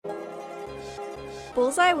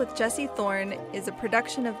Bullseye with Jesse Thorne is a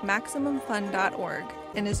production of MaximumFun.org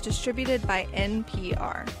and is distributed by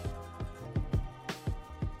NPR.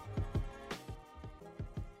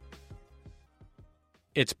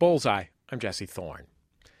 It's Bullseye. I'm Jesse Thorne.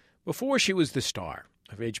 Before she was the star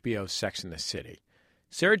of HBO's Sex and the City,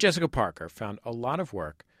 Sarah Jessica Parker found a lot of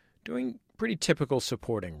work doing pretty typical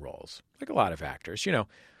supporting roles, like a lot of actors. You know,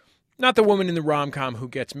 not the woman in the rom-com who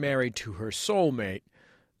gets married to her soulmate,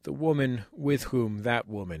 the woman with whom that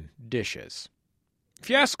woman dishes. If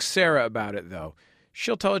you ask Sarah about it, though,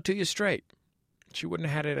 she'll tell it to you straight. She wouldn't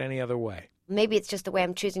have had it any other way. Maybe it's just the way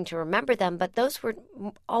I'm choosing to remember them, but those were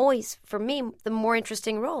always, for me, the more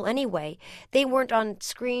interesting role anyway. They weren't on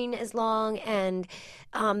screen as long, and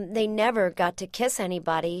they never got to kiss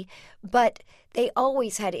anybody, but they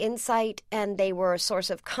always had insight, and they were a source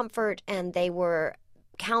of comfort, and they were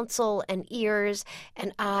counsel and ears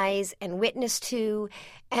and eyes and witness to.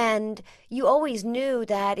 And you always knew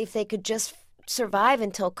that if they could just survive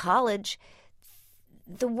until college,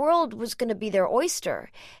 the world was going to be their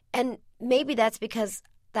oyster. And maybe that's because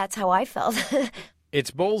that's how I felt.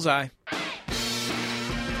 It's Bullseye.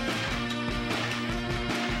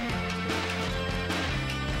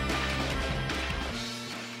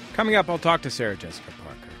 Coming up, I'll talk to Sarah Jessica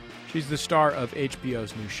Parker. She's the star of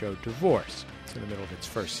HBO's new show, Divorce. It's in the middle of its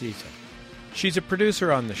first season. She's a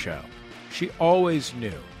producer on the show. She always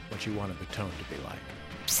knew what she wanted the tone to be like.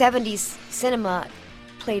 70s cinema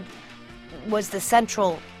was the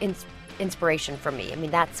central inspiration for me. I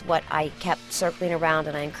mean, that's what I kept circling around,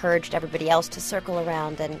 and I encouraged everybody else to circle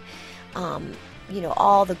around. And,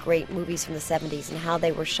 all the great movies from the 70s and how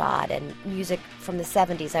they were shot, and music from the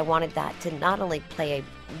 70s, I wanted that to not only play a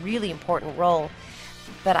really important role,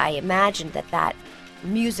 but I imagined that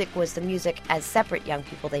music was the music as separate young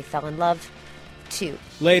people they fell in love to.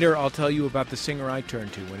 Later, I'll tell you about the singer I turn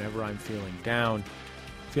to whenever I'm feeling down,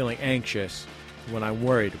 feeling anxious, when I'm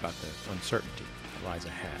worried about the uncertainty that lies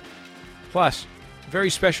ahead. Plus, a very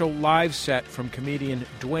special live set from comedian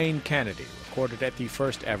Dwayne Kennedy, recorded at the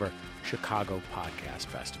first ever Chicago Podcast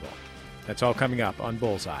Festival. That's all coming up on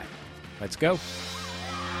Bullseye. Let's go.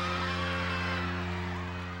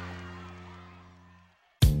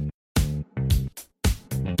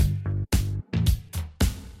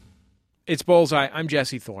 It's Bullseye. I'm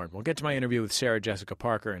Jesse Thorne. We'll get to my interview with Sarah Jessica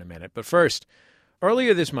Parker in a minute. But first,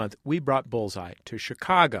 earlier this month, we brought Bullseye to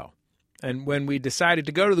Chicago. And when we decided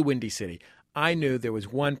to go to the Windy City, I knew there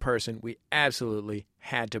was one person we absolutely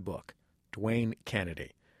had to book, Dwayne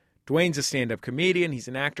Kennedy. Dwayne's a stand-up comedian. He's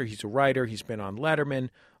an actor. He's a writer. He's been on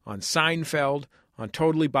Letterman, on Seinfeld, on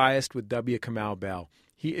Totally Biased with W. Kamau Bell.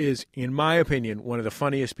 He is, in my opinion, one of the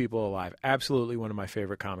funniest people alive. Absolutely one of my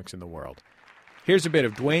favorite comics in the world. Here's a bit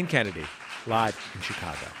of Dwayne Kennedy live in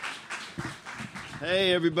Chicago.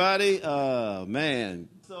 Hey, everybody. Man.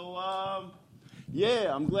 So, I'm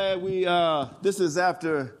glad this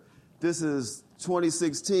is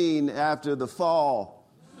 2016 after the fall.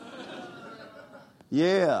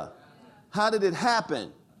 Yeah. How did it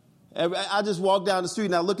happen? I just walk down the street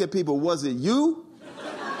and I look at people. Was it you?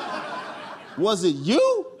 Was it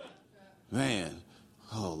you? Man.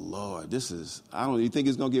 Oh, Lord. You think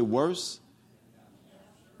it's going to get worse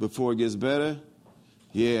before it gets better?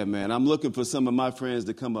 Yeah, man. I'm looking for some of my friends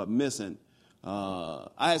to come up missing. I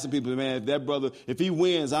had some people, man, if that brother, if he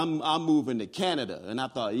wins, I'm moving to Canada. And I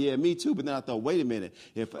thought, yeah, me too. But then I thought, wait a minute.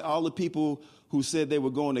 If all the people who said they were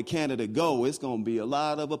going to Canada go, it's going to be a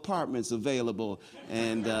lot of apartments available.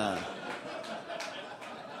 And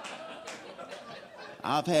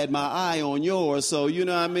I've had my eye on yours, so you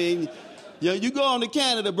know what I mean? You going to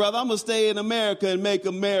Canada, brother. I'm going to stay in America and make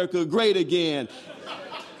America great again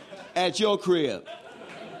at your crib.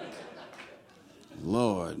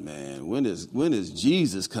 Lord, man, when is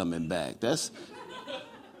Jesus coming back?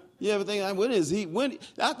 You ever think, when is he?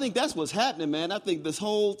 I think that's what's happening, man. I think this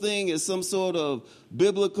whole thing is some sort of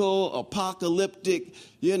biblical, apocalyptic,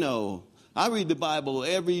 I read the Bible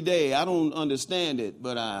every day. I don't understand it,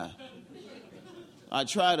 but I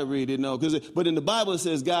try to read it, but in the Bible it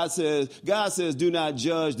says, God says, do not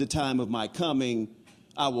judge the time of my coming.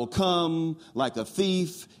 I will come like a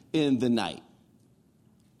thief in the night.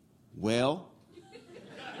 Well,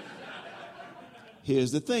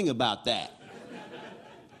 here's the thing about that.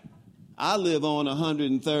 I live on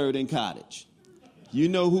 103rd and Cottage. You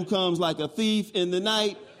know who comes like a thief in the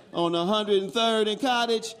night on 103rd and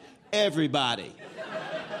Cottage? Everybody.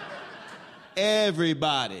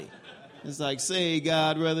 Everybody. It's like, say,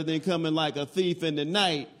 God, rather than coming like a thief in the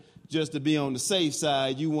night, just to be on the safe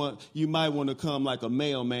side, you might want to come like a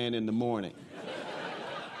mailman in the morning.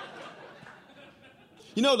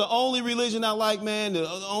 You know the only religion I like, man, the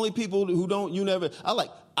only people who don't, I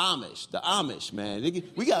like Amish, the Amish, man.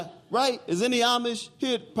 We got, right? Is any Amish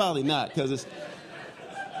here? Probably not, because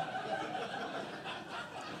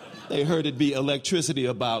they heard it be electricity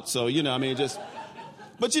about, so, but you know what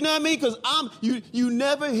I mean? Because you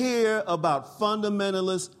never hear about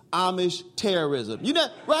fundamentalist Amish terrorism.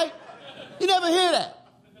 Right? You never hear that,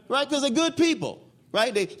 right? Because they're good people,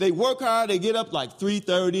 right? They work hard, they get up like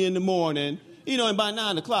 3:30 in the morning, and by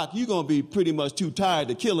 9 o'clock, you're going to be pretty much too tired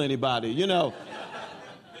to kill anybody, You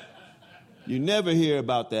never hear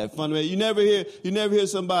about that fundamental. You never hear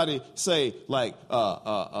somebody say, like,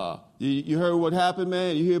 you heard what happened,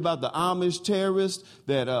 man? You hear about the Amish terrorist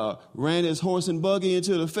that ran his horse and buggy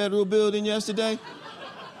into the federal building yesterday?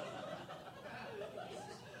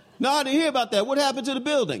 No, I didn't hear about that. What happened to the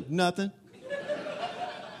building? Nothing.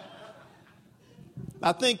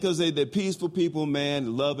 I think because they're peaceful people,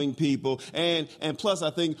 man, loving people. And plus, I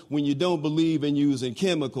think when you don't believe in using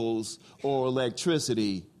chemicals or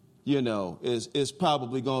electricity, it's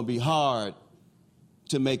probably going to be hard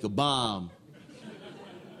to make a bomb.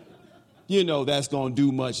 That's going to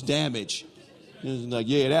do much damage. It's like,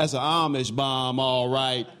 yeah, that's an Amish bomb, all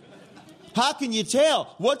right. How can you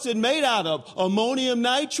tell? What's it made out of? Ammonium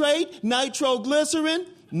nitrate? Nitroglycerin?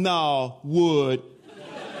 No, wood.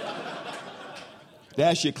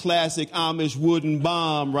 That's your classic Amish wooden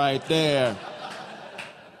bomb right there.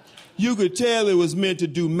 You could tell it was meant to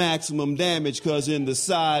do maximum damage because in the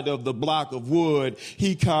side of the block of wood,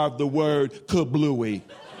 he carved the word kablooey.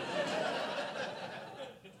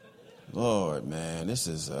 Lord, man, this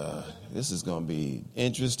is going to be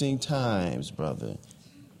interesting times, brother.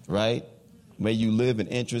 Right? May you live in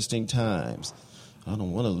interesting times. I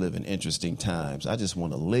don't want to live in interesting times. I just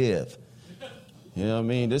want to live. You know what I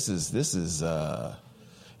mean? This is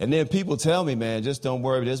and then people tell me, man, just don't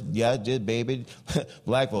worry, just baby,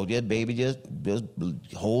 black folks, just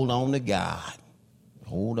hold on to God.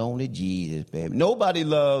 Hold on to Jesus, baby. Nobody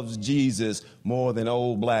loves Jesus more than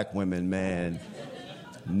old black women, man.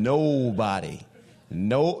 Nobody.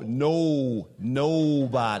 Nobody.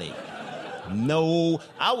 No,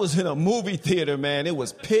 I was in a movie theater, man. It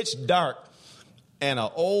was pitch dark, and an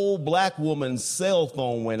old black woman's cell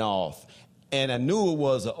phone went off. And I knew it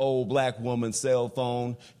was an old black woman's cell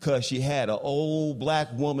phone because she had an old black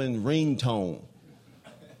woman ringtone.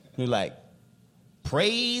 You're like,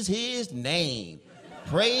 praise his name.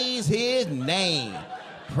 Praise his name.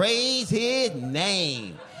 Praise his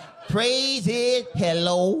name. Praise his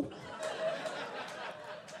hello.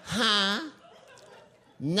 Huh?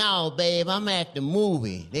 No, babe, I'm at the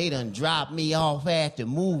movie. They done dropped me off at the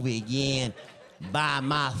movie again by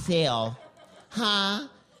myself. Huh?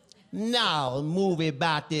 No, a movie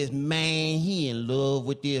about this man. He in love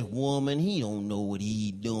with this woman. He don't know what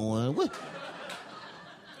he doing.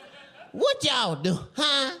 What y'all do,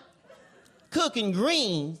 huh? Cooking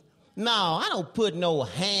greens? No, I don't put no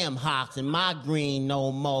ham hocks in my green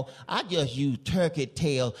no more. I just use turkey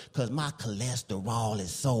tail because my cholesterol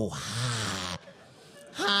is so high.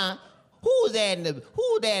 Huh? Who's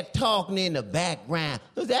that talking in the background?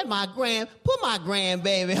 Is that my put my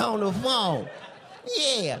grandbaby on the phone.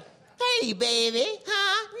 Yeah. Hey, baby,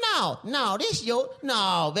 huh? No, this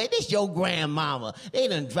your grandmama. They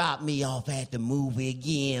done dropped me off at the movie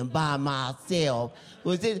again by myself.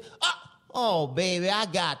 Was it? Oh, baby, I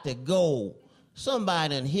got to go.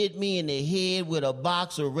 Somebody done hit me in the head with a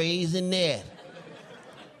box of Raisinette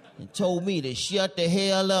and told me to shut the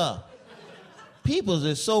hell up. People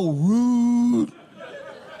are so rude.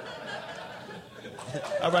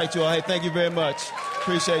 All right, y'all. Hey, thank you very much.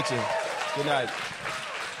 Appreciate you. Good night.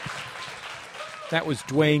 That was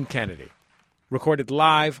Dwayne Kennedy, recorded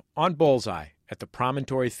live on Bullseye at the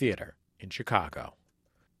Promontory Theater in Chicago.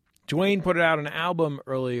 Dwayne put out an album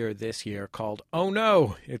earlier this year called Oh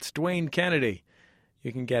No, It's Dwayne Kennedy.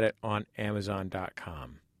 You can get it on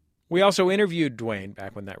Amazon.com. We also interviewed Dwayne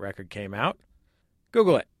back when that record came out.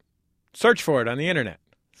 Google it. Search for it on the internet.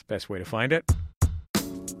 It's the best way to find it.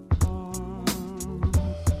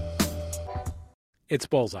 It's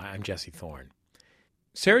Bullseye. I'm Jesse Thorne.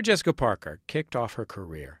 Sarah Jessica Parker kicked off her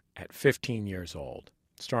career at 15 years old,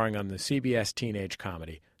 starring on the CBS teenage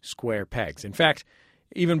comedy Square Pegs. In fact,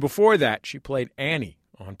 even before that, she played Annie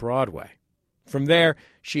on Broadway. From there,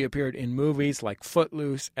 she appeared in movies like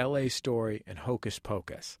Footloose, L.A. Story, and Hocus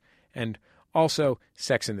Pocus, and also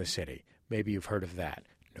Sex and the City. Maybe you've heard of that.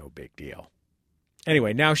 No big deal.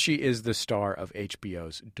 Anyway, now she is the star of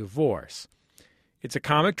HBO's Divorce. It's a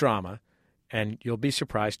comic drama, and you'll be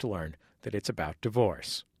surprised to learn that it's about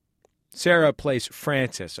divorce. Sarah plays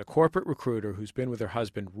Frances, a corporate recruiter who's been with her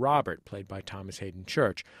husband, Robert, played by Thomas Hayden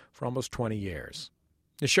Church, for almost 20 years.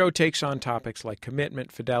 The show takes on topics like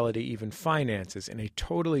commitment, fidelity, even finances in a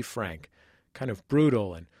totally frank, kind of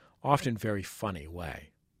brutal, and often very funny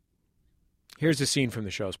way. Here's a scene from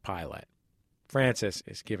the show's pilot. Frances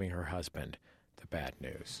is giving her husband the bad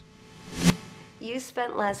news. You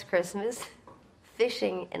spent last Christmas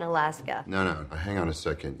fishing in Alaska. No, hang on a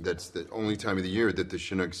second. That's the only time of the year that the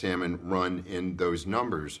Chinook salmon run in those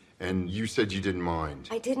numbers. And you said you didn't mind.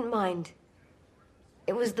 I didn't mind.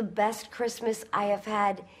 It was the best Christmas I have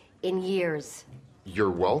had in years. You're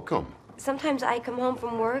welcome. Sometimes I come home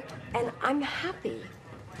from work and I'm happy.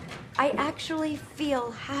 I actually feel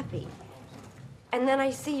happy. And then I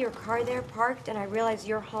see your car there parked and I realize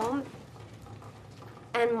you're home.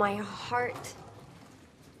 And my heart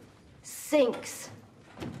sinks.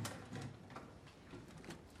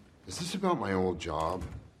 Is this about my old job?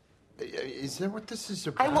 Is that what this is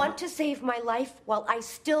about? I want to save my life while I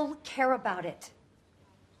still care about it.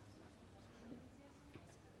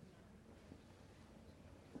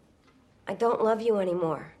 I don't love you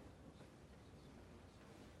anymore.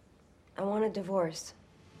 I want a divorce.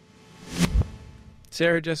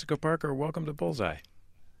 Sarah Jessica Parker, welcome to Bullseye.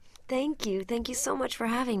 Thank you. Thank you so much for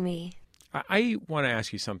having me. I want to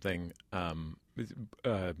ask you something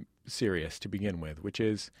serious to begin with, which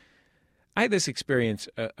is I had this experience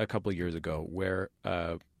a couple of years ago where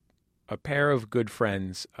a pair of good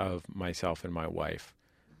friends of myself and my wife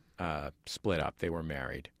split up. They were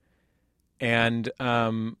married. And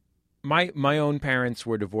my own parents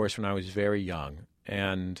were divorced when I was very young.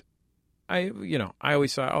 And I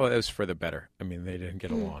always thought, that was for the better. I mean, they didn't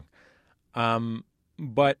get along.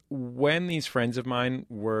 But when these friends of mine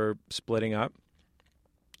were splitting up,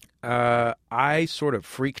 I sort of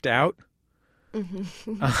freaked out.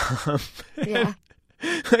 Mm-hmm. Yeah.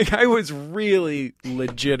 Like I was really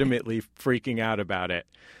legitimately freaking out about it.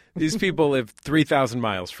 These people live 3,000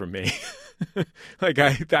 miles from me. Like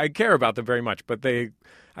I care about them very much, but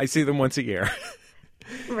I see them once a year.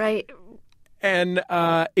 Right. And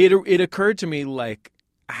it occurred to me like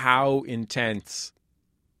how intense.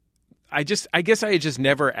 I guess I had just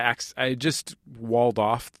never I just walled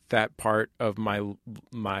off that part of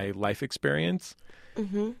my life experience,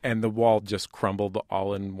 mm-hmm. and the wall just crumbled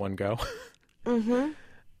all in one go. Mm-hmm.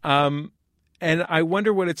 And I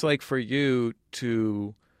wonder what it's like for you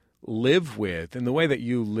to live with, in the way that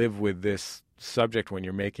you live with this subject when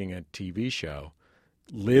you're making a TV show,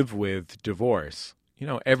 live with divorce,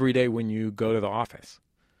 every day when you go to the office.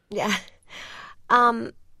 Yeah.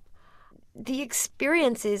 The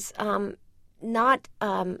experience is not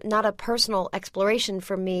a personal exploration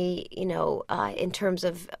for me, in terms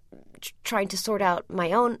of trying to sort out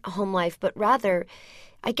my own home life, but rather,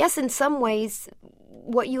 I guess in some ways,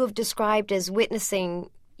 what you have described as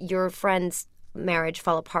witnessing your friend's marriage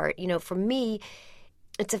fall apart. For me,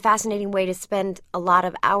 it's a fascinating way to spend a lot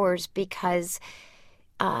of hours because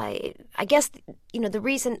I guess, the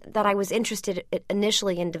reason that I was interested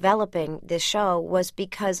initially in developing this show was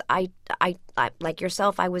because I like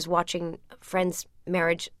yourself, I was watching friends'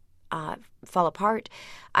 marriage fall apart.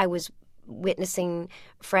 I was witnessing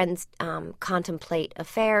friends contemplate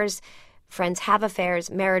affairs, friends have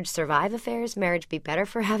affairs, marriage survive affairs, marriage be better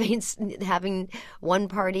for having one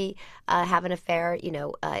party have an affair,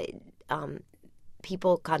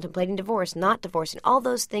 people contemplating divorce, not divorcing, all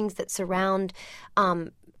those things that surround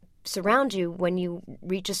you when you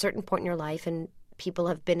reach a certain point in your life and people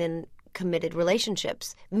have been in committed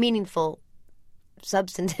relationships, meaningful,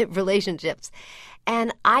 substantive relationships.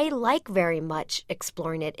 And I like very much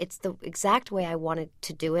exploring it. It's the exact way I wanted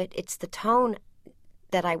to do it. It's the tone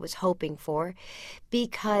that I was hoping for,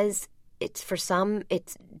 because for some,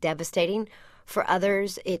 it's devastating. For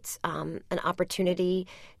others, it's an opportunity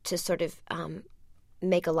to sort of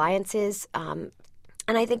make alliances. And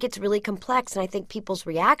I think it's really complex. And I think people's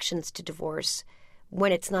reactions to divorce,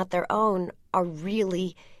 when it's not their own, are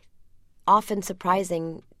really often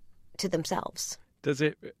surprising to themselves. Does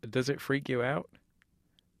it freak you out?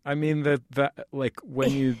 I mean, like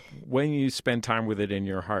when you spend time with it in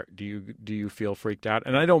your heart, do you feel freaked out?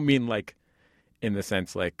 And I don't mean like in the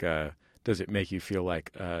sense like does it make you feel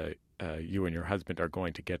like you and your husband are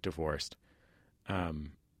going to get divorced?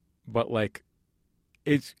 But like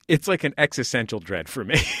it's like an existential dread for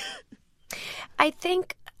me. I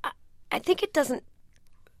think it doesn't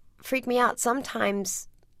freak me out. Sometimes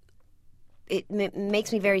it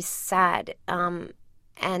makes me very sad, and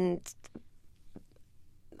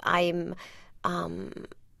I'm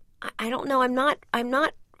I don't know. I'm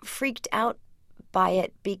not freaked out by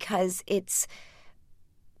it because it's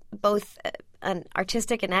both an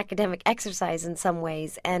artistic and academic exercise in some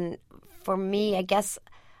ways. And for me, I guess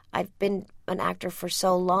I've been an actor for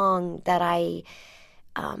so long that I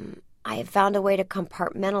I have found a way to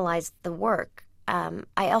compartmentalize the work. I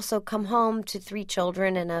also come home to 3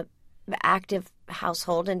 children and a active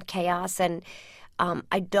household and chaos, and I'm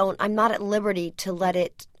not at liberty to let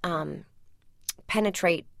it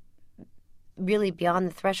penetrate really beyond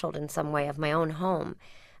the threshold in some way of my own home.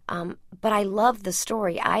 But I love the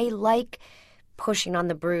story. I like pushing on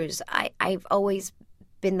the bruise. I've always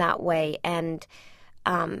been that way, and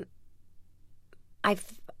I'm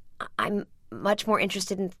much more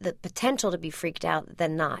interested in the potential to be freaked out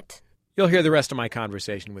than not. You'll hear the rest of my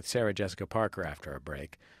conversation with Sarah Jessica Parker after a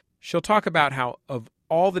break. She'll talk about how, of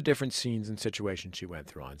all the different scenes and situations she went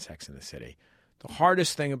through on Sex and the City, the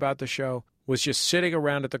hardest thing about the show was just sitting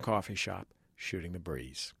around at the coffee shop shooting the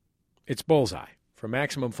breeze. It's Bullseye from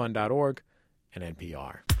MaximumFun.org and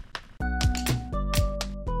NPR.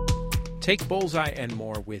 Take Bullseye and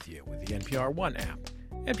more with you with the NPR One app.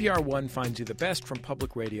 NPR One finds you the best from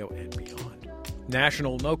public radio and beyond.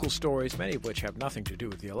 National and local stories, many of which have nothing to do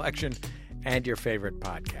with the election, and your favorite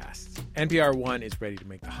podcasts. NPR One is ready to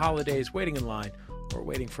make the holidays, waiting in line, or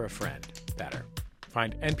waiting for a friend better.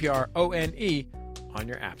 Find NPR ONE on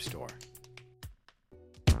your app store.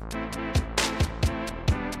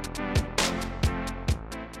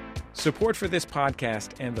 Support for this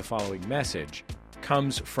podcast and the following message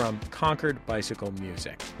comes from Concord Bicycle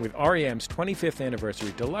Music, with REM's 25th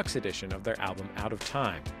anniversary deluxe edition of their album Out of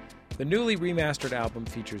Time. The newly remastered album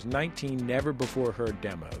features 19 never-before-heard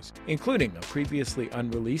demos, including a previously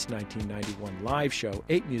unreleased 1991 live show,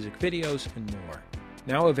 8 music videos, and more.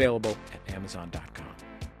 Now available at Amazon.com.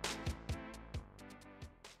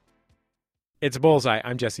 It's Bullseye.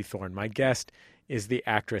 I'm Jesse Thorne. My guest is the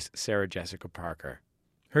actress Sarah Jessica Parker.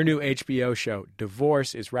 Her new HBO show,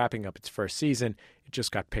 Divorce, is wrapping up its first season. It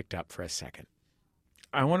just got picked up for a second.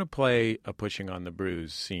 I want to play a pushing on the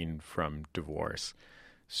bruise scene from Divorce.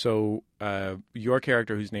 So your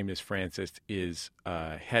character, whose name is Frances, is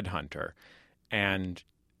a headhunter, and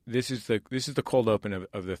this is the cold open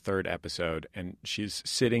of the 3rd episode, and she's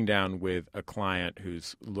sitting down with a client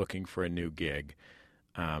who's looking for a new gig,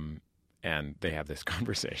 and they have this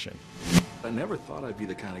conversation. I never thought I'd be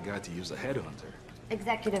the kind of guy to use a headhunter.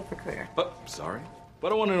 Executive recruiter. Sorry,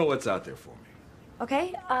 but I want to know what's out there for me.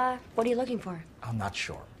 Okay, what are you looking for? I'm not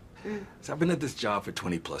sure. So I've been at this job for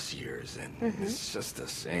 20 plus years, and it's just the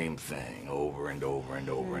same thing over and over and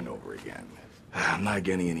over and over again. I'm not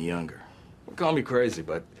getting any younger. Call me crazy,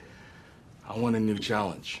 but I want a new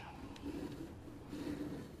challenge.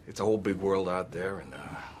 It's a whole big world out there, and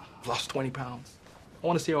I've lost 20 pounds. I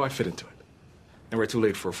want to see how I fit into it. And we're too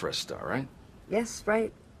late for a fresh start, right? Yes,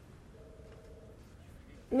 right.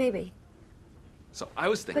 Maybe. So I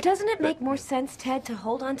was thinking... But doesn't it make more sense, Ted, to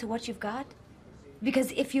hold on to what you've got?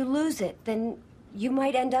 Because if you lose it, then you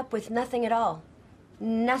might end up with nothing at all.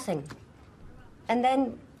 Nothing. And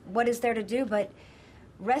then what is there to do but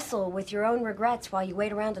wrestle with your own regrets while you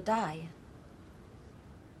wait around to die?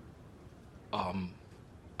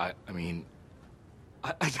 I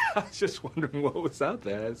was just wondering what was out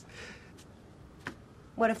there.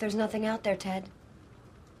 What if there's nothing out there, Ted?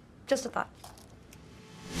 Just a thought.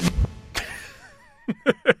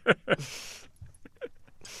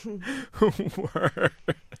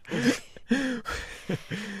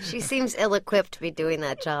 She seems ill-equipped to be doing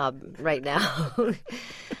that job right now.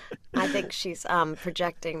 I think she's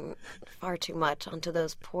projecting far too much onto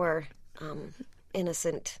those poor,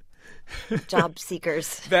 innocent job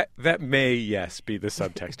seekers. That may, yes, be the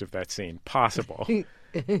subtext of that scene. Possible.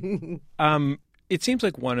 It seems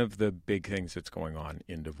like one of the big things that's going on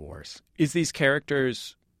in Divorce is these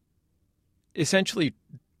characters essentially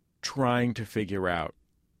trying to figure out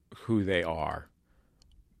who they are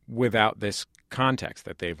without this context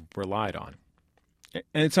that they've relied on.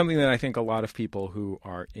 And it's something that I think a lot of people who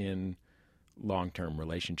are in long-term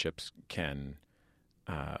relationships can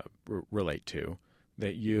relate to,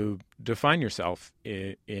 that you define yourself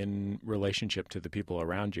in relationship to the people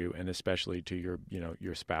around you, and especially to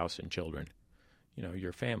your spouse and children,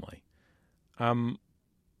 your family.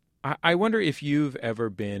 I wonder if you've ever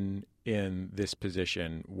been in this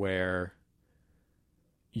position where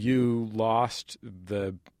you lost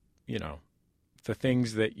the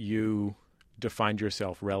things that you defined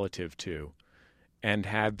yourself relative to, and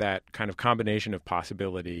had that kind of combination of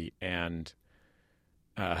possibility and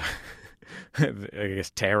I guess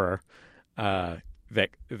terror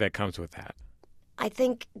that comes with that. I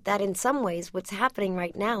think that in some ways what's happening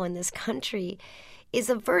right now in this country is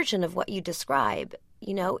a version of what you describe.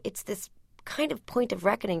 It's this kind of point of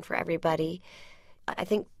reckoning for everybody. I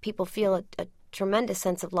think people feel a tremendous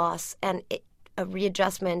sense of loss and a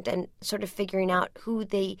readjustment and sort of figuring out who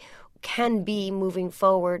they can be moving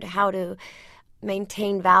forward, how to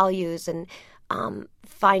maintain values and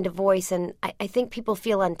find a voice. And I think people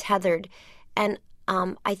feel untethered. And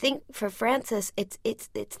I think for Frances, it's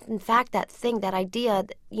in fact that thing, that idea,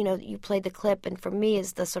 that, you played the clip, and for me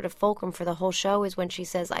is the sort of fulcrum for the whole show is when she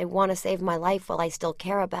says, I want to save my life while I still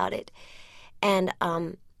care about it. And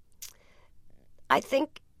I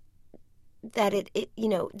think that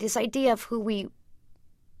this idea of who we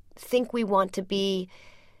think we want to be,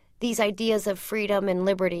 these ideas of freedom and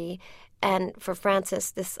liberty, and for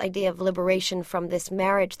Frances, this idea of liberation from this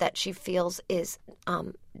marriage that she feels is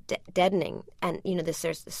deadening, and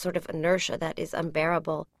there's this sort of inertia that is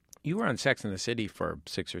unbearable. You were on Sex and the City for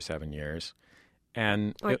 6 or 7 years,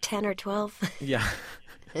 or 10 or 12. Yeah,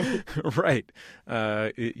 right.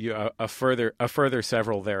 A further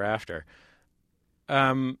several thereafter,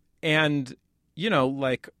 and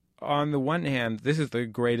like. On the one hand, this is the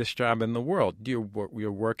greatest job in the world. You're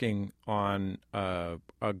working on a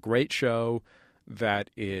great show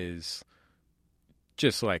that is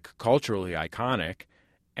just like culturally iconic,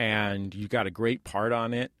 and you got a great part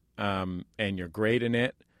on it, and you're great in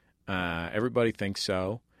it. Everybody thinks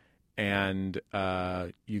so, and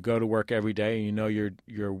you go to work every day, and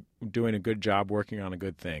you're doing a good job working on a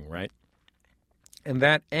good thing, right? And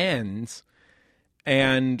that ends.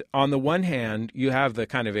 And on the one hand, you have the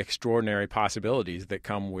kind of extraordinary possibilities that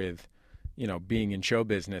come with, being in show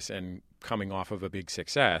business and coming off of a big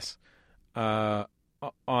success. On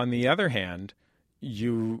the other hand,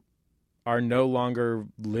 you are no longer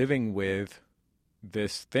living with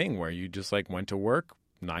this thing where you just like went to work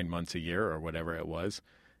 9 months a year or whatever it was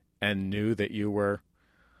and knew that you were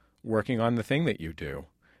working on the thing that you do.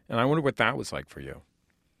 And I wonder what that was like for you.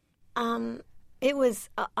 It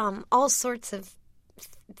was all sorts of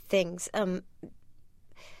things.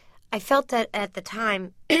 I felt that at the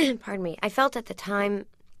time, pardon me, I felt at the time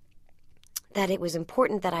that it was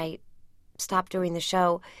important that I stop doing the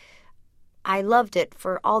show. I loved it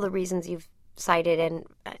for all the reasons you've cited and,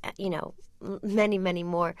 many, many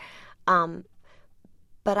more.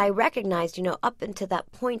 But I recognized, up until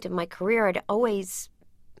that point in my career, I'd always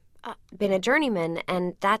been a journeyman,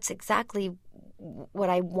 and that's exactly what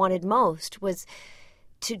I wanted most, was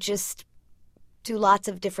to just do lots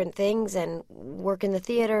of different things and work in the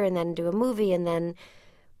theater and then do a movie and then,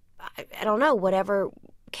 I don't know, whatever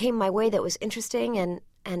came my way that was interesting. And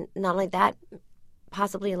not only that,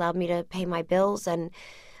 possibly allowed me to pay my bills. And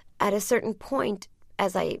at a certain point,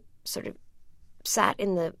 as I sort of sat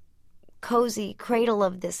in the cozy cradle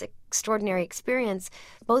of this extraordinary experience,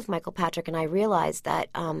 both Michael Patrick and I realized that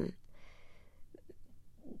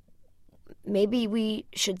maybe we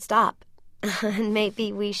should stop and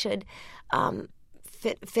maybe we should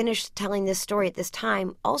finish telling this story at this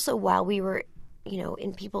time, also while we were,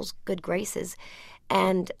 in people's good graces.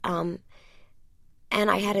 And I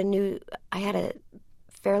had a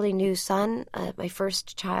fairly new son, my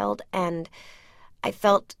first child, and I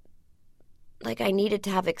felt like I needed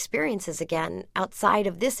to have experiences again outside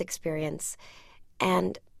of this experience.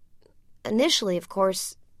 And initially, of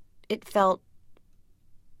course, it felt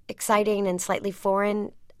exciting and slightly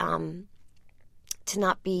foreign to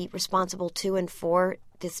not be responsible to and for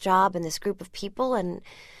this job and this group of people and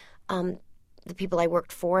the people I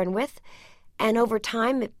worked for and with. And over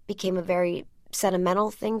time, it became a very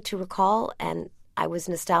sentimental thing to recall, and I was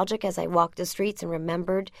nostalgic as I walked the streets and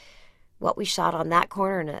remembered what we shot on that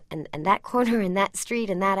corner and that corner and that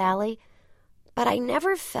street and that alley. But I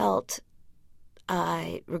never felt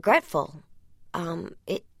regretful.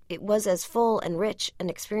 It was as full and rich an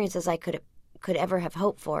experience as I could ever have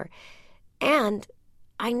hoped for. And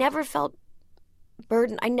I never felt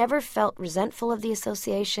burdened. I never felt resentful of the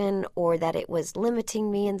association or that it was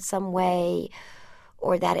limiting me in some way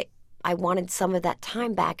or that I wanted some of that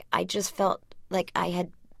time back. I just felt like I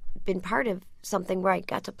had been part of something where I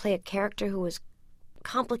got to play a character who was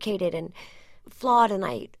complicated and flawed, and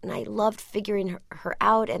I loved figuring her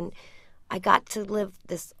out, and I got to live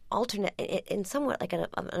this alternate, in somewhat like an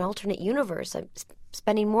alternate universe. I'm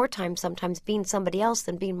spending more time sometimes being somebody else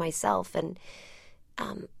than being myself, and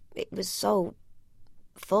it was so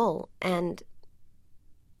full. And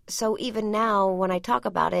so even now, when I talk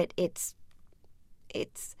about it, it's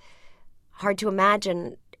hard to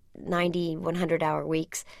imagine 90, 100-hour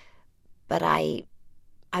weeks, but I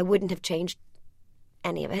wouldn't have changed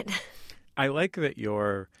any of it. I like that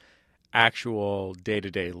your actual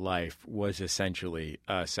day-to-day life was essentially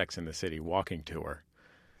a Sex and the City walking tour.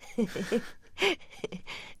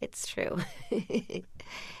 It's true.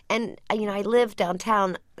 And, I live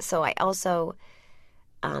downtown, so I also,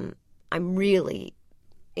 I'm really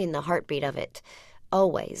in the heartbeat of it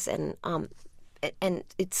always. And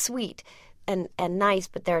it's sweet and nice,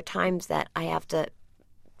 but there are times that I have to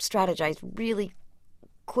strategize really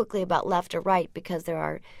quickly about left or right because there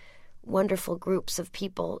are wonderful groups of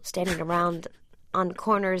people standing around on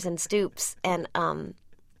corners and stoops, and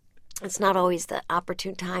it's not always the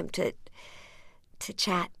opportune time to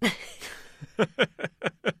chat.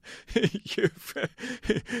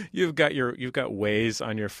 You've got Waze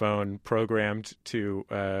on your phone programmed to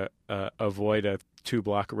avoid a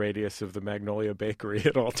 2-block radius of the Magnolia Bakery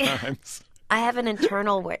at all times. I have an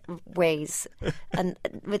internal Waze,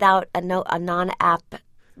 without a non-app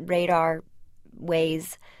radar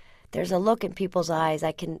Waze. There's a look in people's eyes.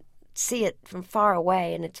 I can see it from far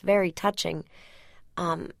away, and it's very touching,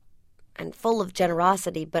 and full of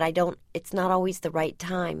generosity. But it's not always the right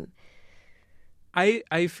time.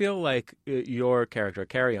 I feel like your character,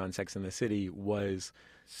 Carrie on Sex and the City, was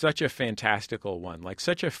such a fantastical one, like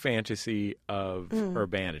such a fantasy of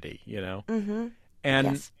urbanity, you know? Mm-hmm. And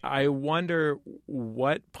yes. I wonder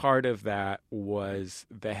what part of that was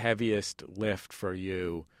the heaviest lift for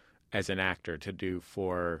you as an actor to do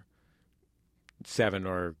for 7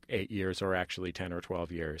 or 8 years, or actually 10 or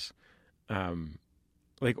 12 years.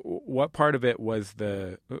 Like, what part of it was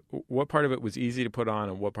easy to put on,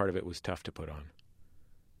 and what part of it was tough to put on?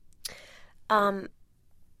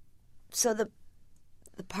 So the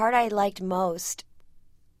part I liked most,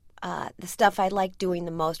 the stuff I liked doing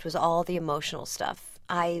the most, was all the emotional stuff.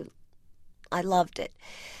 I loved it.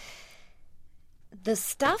 The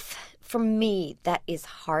stuff for me that is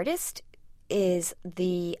hardest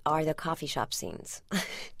are the coffee shop scenes.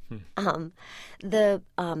 The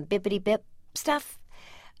bippity bip stuff.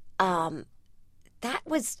 That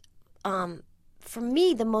was for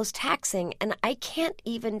me the most taxing, and I can't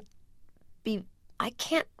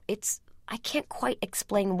quite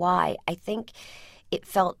explain why. I think it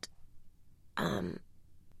felt, I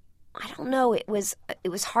don't know, it was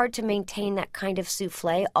hard to maintain that kind of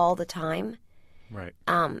souffle all the time. Right.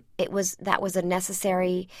 That was a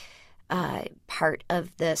necessary part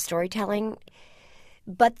of the storytelling,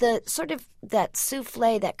 but the sort of that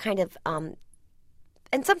souffle, that kind of,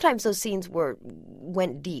 and sometimes those scenes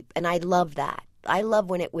went deep, and I love that. I love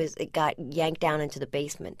when it got yanked down into the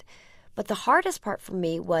basement. But the hardest part for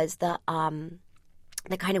me was the kind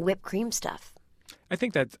of whipped cream stuff. I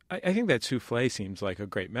think that souffle seems like a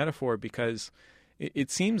great metaphor, because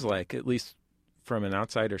it seems like, at least from an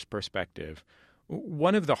outsider's perspective,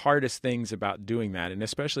 one of the hardest things about doing that, and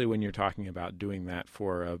especially when you're talking about doing that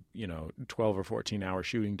for a 12 or 14 hour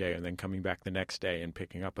shooting day and then coming back the next day and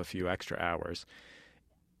picking up a few extra hours,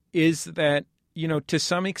 is that, to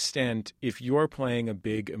some extent, if you're playing a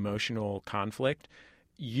big emotional conflict,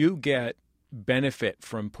 you get benefit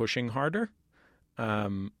from pushing harder.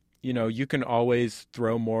 You can always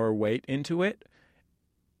throw more weight into it.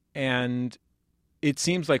 And it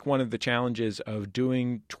seems like one of the challenges of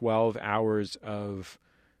doing 12 hours of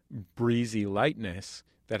breezy lightness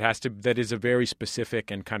that is a very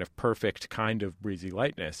specific and kind of perfect kind of breezy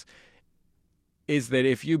lightness, is that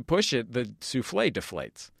if you push it, the souffle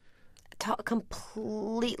deflates.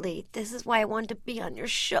 Completely. This is why I wanted to be on your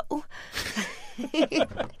show.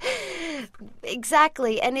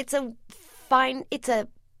 Exactly. And it's a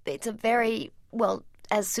very, well,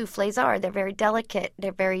 as souffles are, they're very delicate,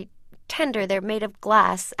 they're very tender, they're made of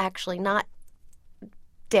glass, actually, not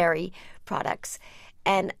dairy products.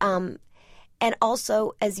 And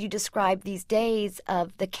also, as you describe these days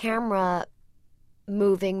of the camera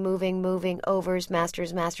moving, overs,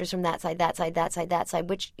 masters from that side,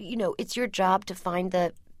 which, it's your job to find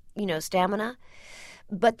the, stamina.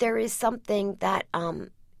 But there is something that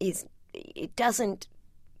it doesn't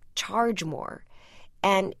charge more.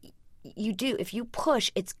 And if you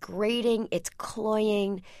push, it's grating, it's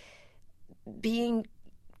cloying, being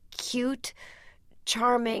cute,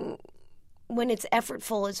 charming, when it's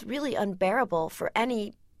effortful, is really unbearable for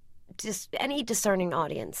any discerning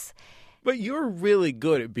audience. But you're really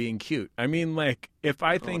good at being cute. I mean, like, if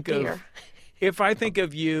I think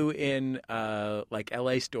of you in like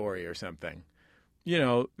LA Story or something,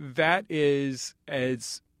 that is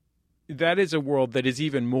a world that is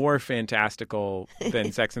even more fantastical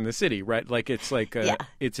than Sex and the City, right? Like, it's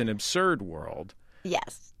it's an absurd world.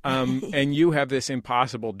 Yes. And you have this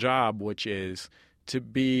impossible job, which is to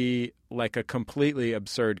be like a completely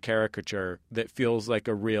absurd caricature that feels like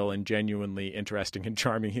a real and genuinely interesting and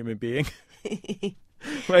charming human being.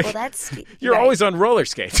 Like, well, you're right. Always on roller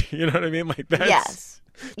skates. You know what I mean? Like, that's, yes.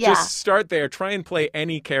 Yeah. Just start there. Try and play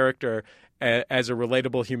any character as a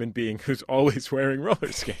relatable human being who's always wearing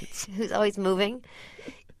roller skates. Who's always moving.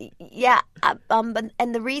 Yeah.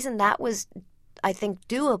 And the reason that was, I think,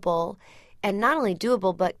 doable and not only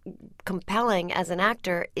doable but compelling as an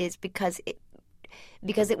actor is because it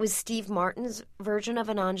was Steve Martin's version of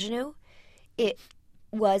an ingenue. It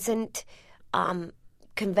wasn't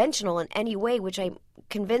conventional in any way, which I'm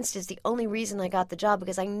convinced is the only reason I got the job,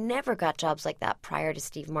 because I never got jobs like that prior to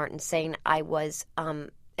Steve Martin saying I was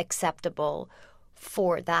acceptable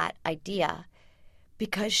for that idea,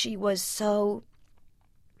 because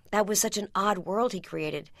that was such an odd world he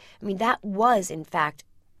created. I mean, that was, in fact,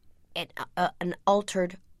 an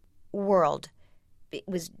altered world. It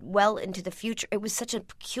was well into the future. It was such a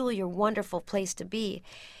peculiar, wonderful place to be.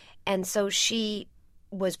 And so she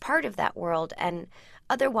was part of that world, and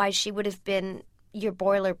otherwise she would have been your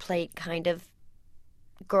boilerplate kind of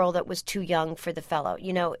girl that was too young for the fellow.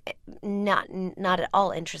 You know, not at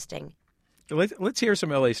all interesting. Let's hear some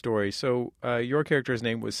LA stories. So your character's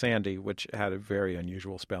name was Sandy, which had a very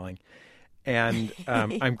unusual spelling. And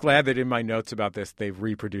I'm glad that in my notes about this, they've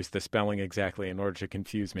reproduced the spelling exactly in order to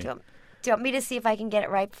confuse me. Do you want me to see if I can get it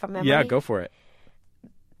right from memory? Yeah, go for it.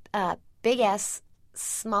 Big S,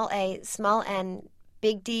 small a, small n,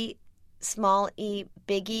 big D, small e,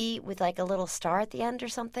 big E with like a little star at the end or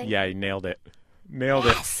something? Yeah, you nailed it.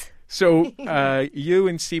 Yes. It. So you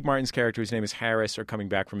and Steve Martin's character, whose name is Harris, are coming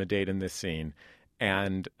back from a date in this scene.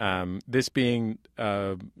 And this being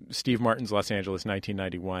Steve Martin's Los Angeles,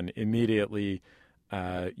 1991, immediately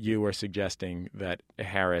you are suggesting that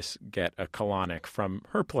Harris get a colonic from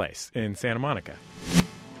her place in Santa Monica.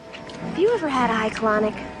 Have you ever had a high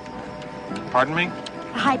colonic? Pardon me?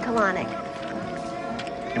 A high colonic.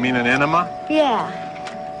 You mean an enema? Yeah.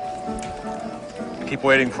 Keep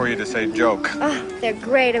waiting for you to say joke. Oh, they're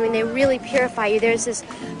great. I mean, they really purify you. There's this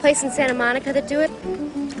place in Santa Monica that do it.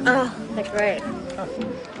 Oh, they're great.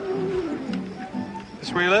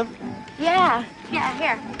 This where you live? Yeah. Yeah,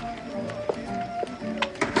 here.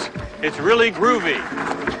 It's really groovy.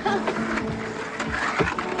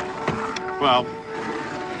 Well,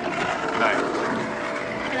 good night.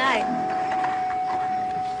 Good night.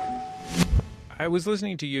 I was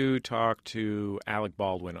listening to you talk to Alec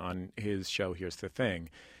Baldwin on his show, Here's the Thing,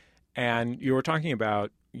 and you were talking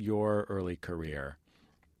about your early career.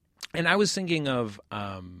 And I was thinking of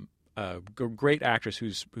a great actress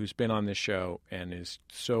who's been on this show and is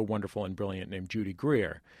so wonderful and brilliant, named Judy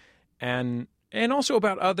Greer. And also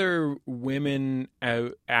about other women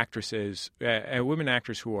actresses, women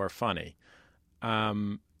actors who are funny.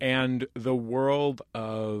 And the world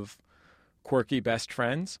of quirky best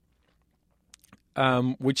friends,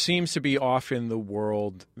 which seems to be often the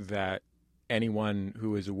world that anyone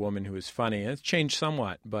who is a woman who is funny, and it's changed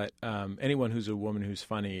somewhat, but anyone who's a woman who's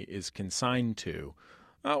funny is consigned to,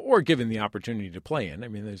 or given the opportunity to play in. I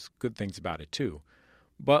mean, there's good things about it too.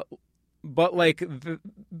 But like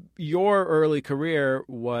your early career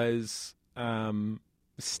was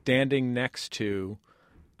standing next to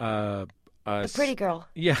a pretty girl.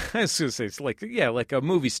 Yeah, I was gonna say it's like a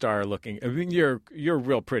movie star looking. I mean, you're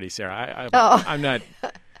real pretty, Sarah. I'm not.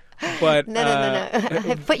 But no.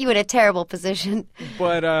 I put you in a terrible position.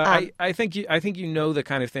 But I think you know the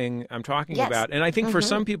kind of thing I'm talking yes. about, and I think for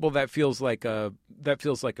some people that feels like a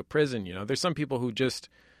prison. You know, there's some people who just.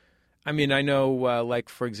 I mean, I know, like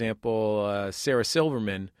for example, Sarah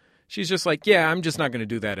Silverman. She's just like, yeah, I'm just not going to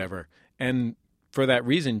do that ever, and for that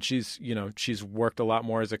reason, she's worked a lot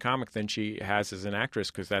more as a comic than she has as an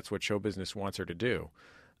actress because that's what show business wants her to do.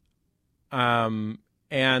 And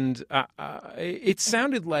it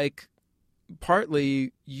sounded like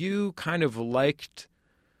partly you kind of liked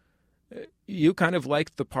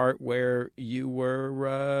the part where you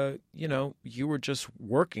were you were just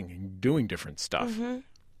working and doing different stuff. Mm-hmm.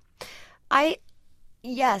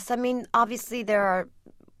 Yes. I mean, obviously there are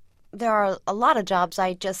a lot of jobs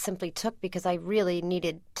I just simply took because I really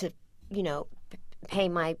needed to, pay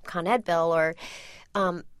my Con Ed bill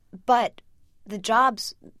but the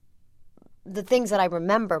jobs, the things that I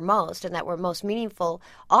remember most and that were most meaningful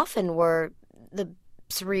often were the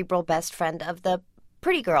cerebral best friend of the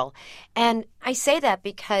pretty girl. And I say that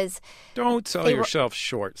because... Don't sell yourself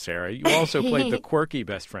short, Sarah. You also played the quirky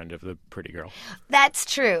best friend of the pretty girl. That's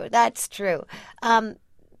true. But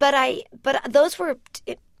those were...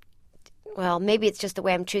 Well, maybe it's just the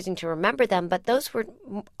way I'm choosing to remember them, but those were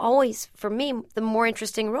always, for me, the more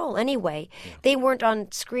interesting role anyway. Yeah. They weren't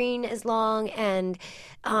on screen as long, and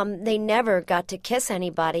they never got to kiss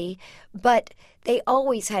anybody, but they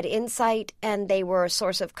always had insight, and they were a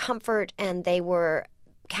source of comfort, and they were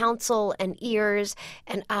counsel and ears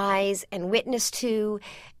and eyes and witness to,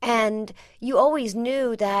 and you always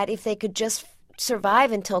knew that if they could just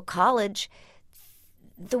survive until college,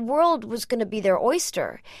 the world was going to be their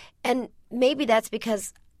oyster. And maybe that's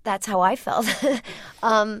because that's how I felt.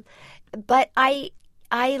 But I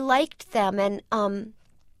liked them, and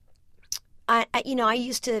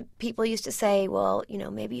people used to say, well,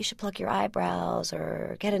 maybe you should pluck your eyebrows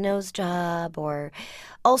or get a nose job, or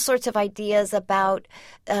all sorts of ideas about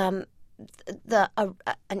an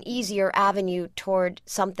easier avenue toward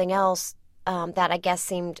something else that I guess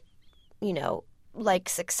seemed, like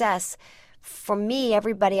success. For me,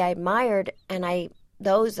 everybody I admired and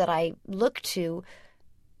those that I looked to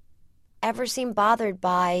ever seemed bothered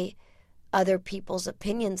by other people's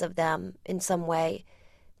opinions of them in some way.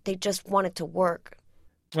 They just wanted to work.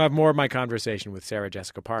 I'll have more of my conversation with Sarah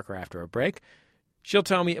Jessica Parker after a break. She'll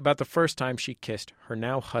tell me about the first time she kissed her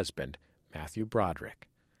now husband, Matthew Broderick.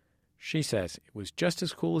 She says it was just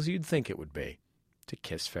as cool as you'd think it would be to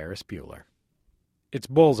kiss Ferris Bueller. It's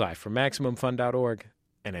Bullseye from MaximumFun.org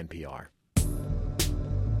and NPR.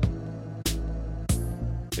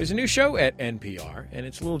 There's a new show at NPR, and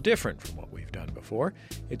it's a little different from what we've done before.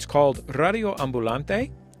 It's called Radio Ambulante,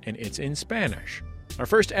 and it's in Spanish. Our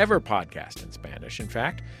first ever podcast in Spanish, in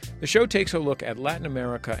fact. The show takes a look at Latin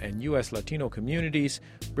America and U.S. Latino communities,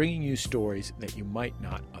 bringing you stories that you might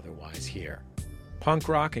not otherwise hear. Punk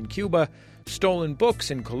rock in Cuba, stolen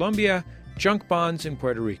books in Colombia, junk bonds in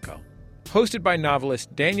Puerto Rico. Hosted by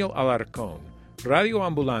novelist Daniel Alarcón, Radio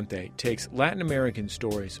Ambulante takes Latin American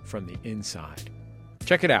stories from the inside.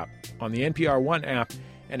 Check it out on the NPR One app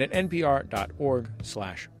and at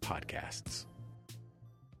npr.org/podcasts.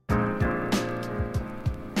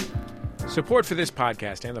 Support for this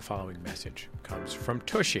podcast and the following message comes from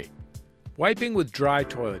Tushy. Wiping with dry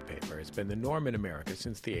toilet paper has been the norm in America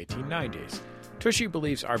since the 1890s. Tushy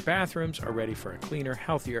believes our bathrooms are ready for a cleaner,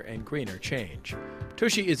 healthier, and greener change.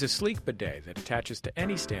 Tushy is a sleek bidet that attaches to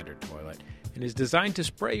any standard toilet and is designed to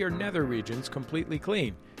spray your nether regions completely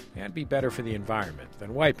clean and be better for the environment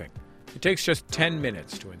than wiping. It takes just 10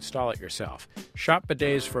 minutes to install it yourself. Shop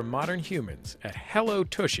bidets for modern humans at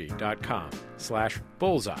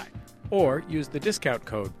hellotushy.com/bullseye or use the discount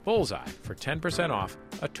code BULLSEYE for 10% off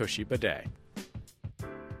a Tushy bidet.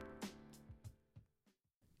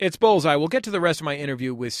 It's Bullseye. We'll get to the rest of my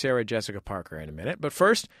interview with Sarah Jessica Parker in a minute, but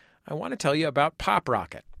first, I want to tell you about Pop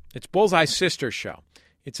Rocket. It's Bullseye's sister show.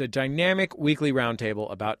 It's a dynamic weekly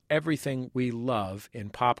roundtable about everything we love in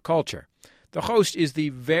pop culture. The host is the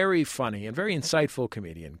very funny and very insightful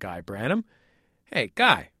comedian Guy Branum. Hey,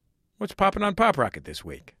 Guy, what's popping on Pop Rocket this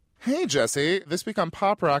week? Hey, Jesse. This week on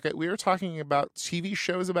Pop Rocket, we are talking about TV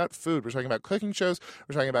shows about food. We're talking about cooking shows,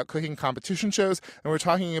 we're talking about cooking competition shows, and we're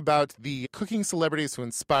talking about the cooking celebrities who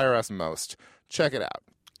inspire us most. Check it out.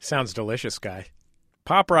 Sounds delicious, Guy.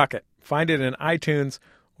 Pop Rocket. Find it in iTunes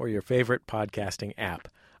or your favorite podcasting app.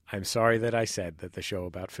 I'm sorry that I said that the show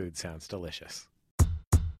about food sounds delicious.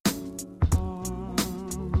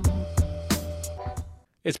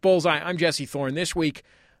 It's Bullseye. I'm Jesse Thorne. This week,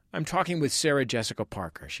 I'm talking with Sarah Jessica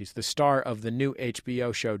Parker. She's the star of the new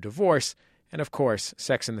HBO show Divorce and, of course,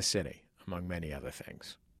 Sex and the City, among many other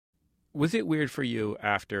things. Was it weird for you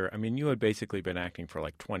you had basically been acting for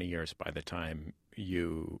like 20 years by the time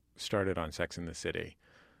you started on Sex and the City.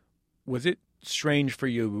 Was it strange for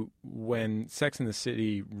you when Sex and the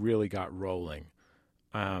City really got rolling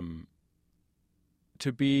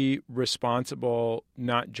to be responsible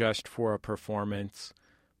not just for a performance,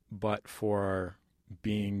 but for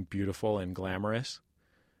being beautiful and glamorous?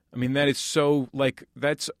 I mean, that is so,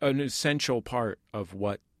 that's an essential part of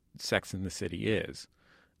what Sex and the City is.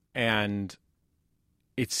 And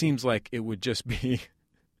it seems like it would just be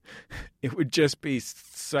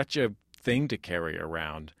such a thing to carry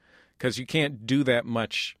around, because you can't do that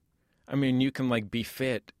much. I mean, you can be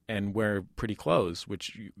fit and wear pretty clothes,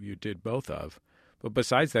 which you did both of. But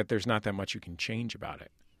besides that, there's not that much you can change about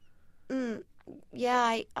it.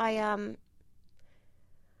 Yeah, I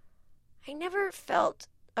never felt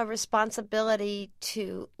a responsibility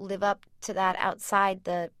to live up to that outside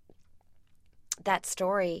that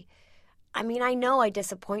story. I mean, I know I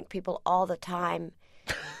disappoint people all the time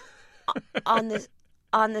on the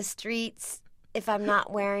streets if I'm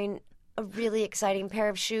not wearing a really exciting pair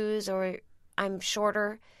of shoes, or I'm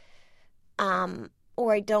shorter,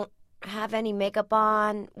 or I don't have any makeup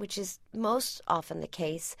on, which is most often the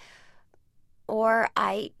case, or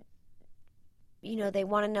they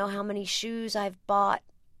want to know how many shoes I've bought,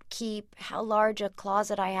 keep, how large a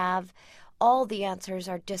closet I have. All the answers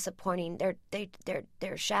are disappointing. They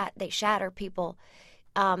shatter people.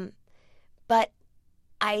 But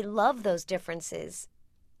I love those differences.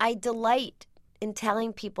 I delight in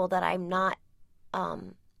telling people that I'm not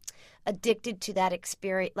addicted to that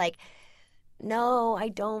experience. No, I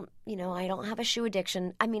don't have a shoe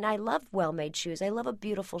addiction. I mean, I love well-made shoes. I love a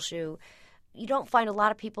beautiful shoe. You don't find a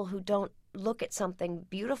lot of people who don't look at something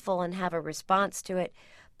beautiful and have a response to it,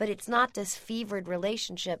 but it's not this fevered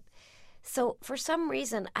relationship. So for some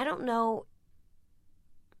reason, I don't know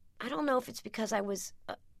if it's because I was,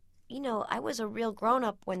 I was a real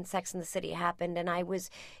grown-up when Sex and the City happened, and I was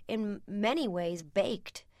in many ways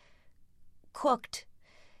baked, cooked.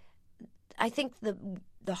 I think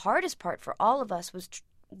the hardest part for all of us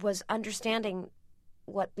was understanding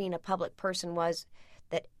what being a public person was,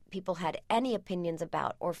 that people had any opinions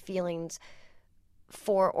about or feelings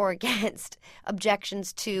for or against,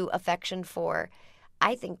 objections to, affection for.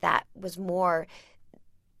 I think that was more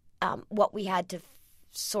what we had to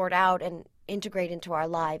sort out and integrate into our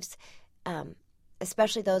lives,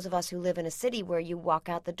 especially those of us who live in a city where you walk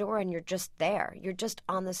out the door and you're just there. You're just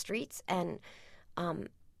on the streets, and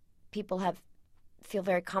people feel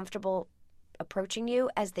very comfortable approaching you,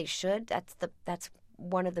 as they should. That's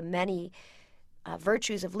one of the many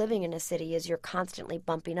virtues of living in a city, is you're constantly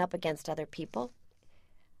bumping up against other people.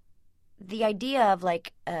 The idea of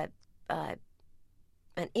like an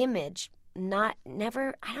image,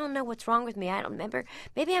 never. I don't know what's wrong with me. I don't remember.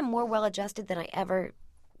 Maybe I'm more well-adjusted than I ever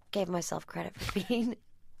gave myself credit for being.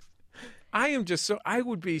 I am just so. I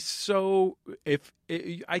would be so.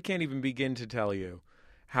 I can't even begin to tell you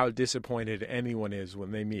how disappointed anyone is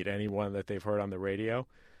when they meet anyone that they've heard on the radio.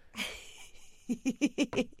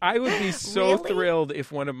 I would be so thrilled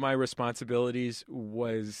if one of my responsibilities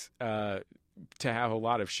was to have a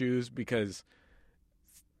lot of shoes, because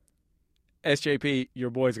SJP, your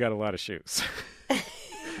boy's got a lot of shoes.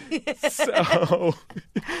 So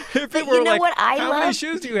if it were like, what I how many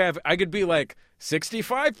shoes do you have? I could be like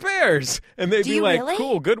 65 pairs, and they'd be like, really?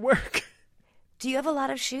 Cool, good work. Do you have a lot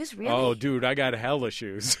of shoes, really? Oh, dude, I got hella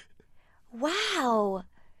shoes. Wow.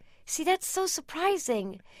 See, that's so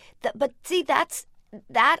surprising. But see, that's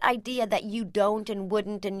that idea that you don't and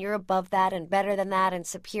wouldn't and you're above that and better than that and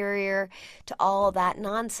superior to all that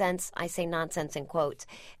nonsense. I say nonsense in quotes.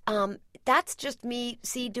 That's just me,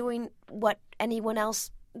 doing what anyone else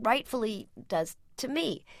rightfully does to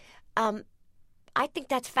me. I think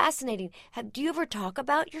that's fascinating. Do you ever talk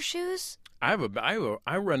about your shoes? I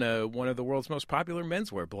run one of the world's most popular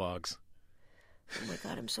menswear blogs. Oh my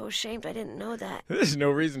God, I'm so ashamed. I didn't know that. There's no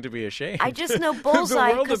reason to be ashamed. I just know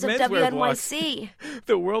Bullseye because of WNYC.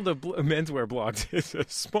 The world of menswear blogs is a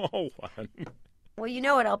small one. Well, you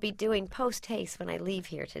know what I'll be doing post-haste when I leave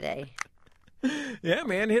here today. Yeah,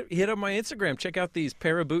 man, hit up my Instagram. Check out these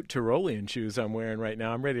Paraboot Tyrolean shoes I'm wearing right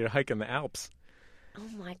now. I'm ready to hike in the Alps. Oh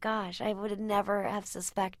my gosh, I would never have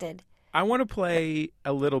suspected. I want to play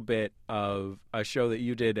a little bit of a show that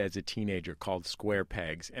you did as a teenager called Square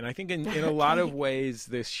Pegs. And I think in a lot of ways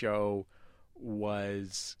this show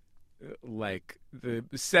was like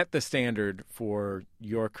set the standard for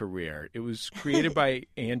your career. It was created by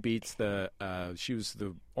Ann Beats. She was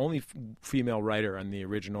the only female writer on the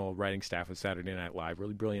original writing staff of Saturday Night Live.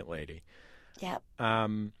 Really brilliant lady. Yep.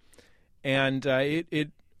 And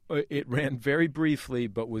it ran very briefly,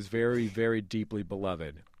 but was very, very deeply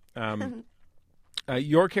beloved.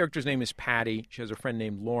 Your character's name is Patty. She has a friend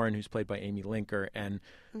named Lauren, who's played by Amy Linker. And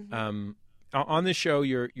on the show,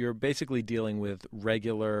 you're basically dealing with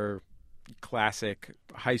regular, classic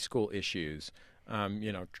high school issues.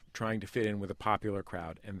 Trying to fit in with a popular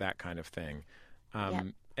crowd and that kind of thing.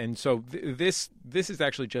 And so this is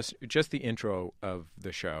actually just the intro of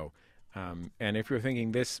the show. And if you're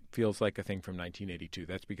thinking this feels like a thing from 1982,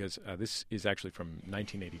 that's because this is actually from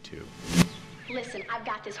 1982. Listen, I've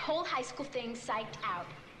got this whole high school thing psyched out.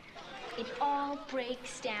 It all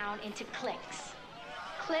breaks down into cliques.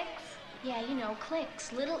 Cliques? Yeah,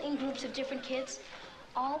 cliques. Little in-groups of different kids.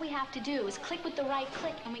 All we have to do is click with the right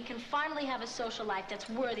clique, and we can finally have a social life that's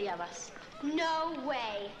worthy of us. No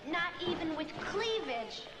way. Not even with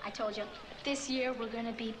cleavage. I told you, this year we're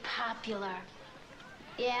gonna be popular.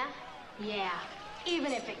 Yeah? Yeah.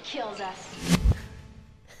 Even if it kills us.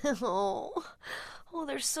 Oh,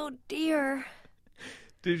 they're so dear.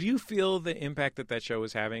 Did you feel the impact that show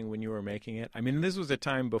was having when you were making it? I mean, this was a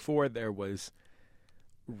time before there was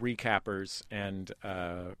recappers and,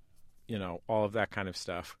 all of that kind of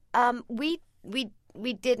stuff. We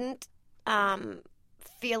didn't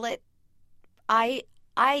feel it. I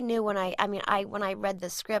knew when I read the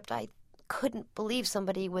script, I couldn't believe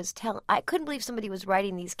somebody was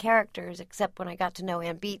writing these characters, except when I got to know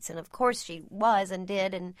Ann Beats, and of course she was and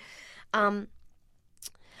did. And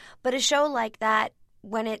but a show like that,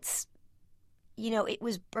 when it's, it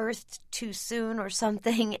was birthed too soon or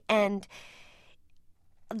something, and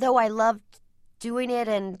though I loved doing it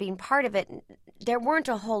and being part of it, there weren't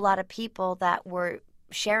a whole lot of people that were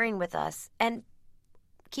sharing with us. And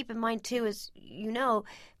keep in mind, too, as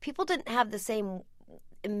people didn't have the same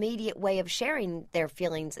immediate way of sharing their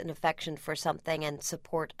feelings and affection for something and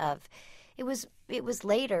support of. It was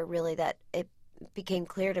later, really, that it became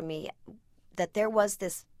clear to me that there was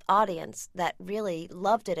this audience that really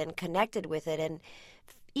loved it and connected with it and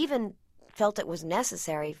even felt it was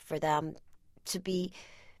necessary for them to be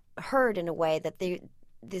heard in a way that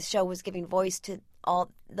this show was giving voice to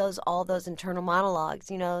all those internal monologues,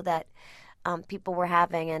 that people were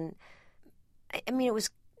having. And I mean, it was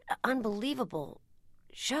an unbelievable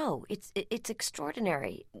show. It's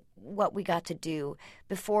extraordinary what we got to do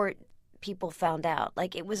before people found out.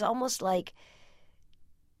 Like, it was almost like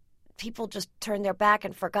people just turned their back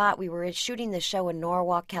and forgot. We were shooting the show in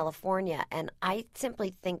Norwalk, California, and I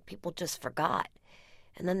simply think people just forgot.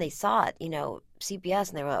 And then they saw it, CBS,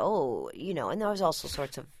 and they were like, oh, and there was also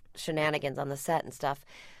sorts of shenanigans on the set and stuff.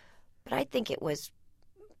 But I think it was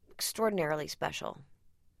extraordinarily special.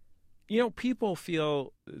 People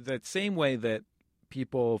feel that same way that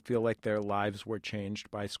people feel like their lives were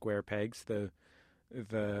changed by Square Pegs, the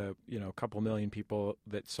couple million people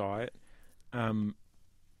that saw it.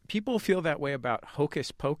 People feel that way about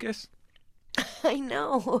Hocus Pocus. I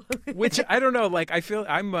know. Which I don't know. Like, I feel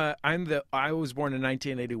I was born in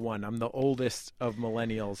 1981. I'm the oldest of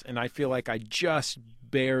millennials, and I feel like I just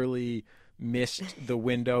barely missed the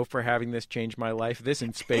window for having this change my life. This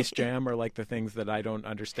and Space Jam are like the things that I don't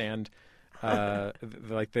understand.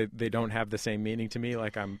 Like they don't have the same meaning to me.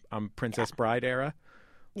 Like I'm Princess Bride era.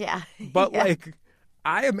 Yeah. But like,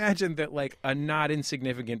 I imagine that like a not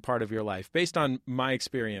insignificant part of your life, based on my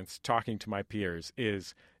experience talking to my peers,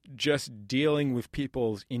 is just dealing with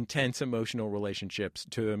people's intense emotional relationships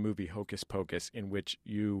to the movie Hocus Pocus, in which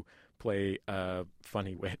you play a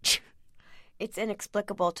funny witch. It's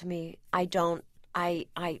inexplicable to me. I'm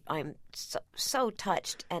so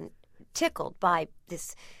touched and tickled by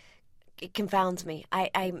this. It confounds me.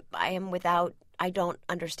 I don't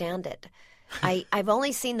understand it. I've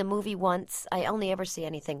only seen the movie once. I only ever see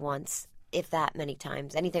anything once, if that many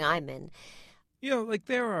times, anything I'm in. Like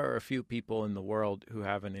there are a few people in the world who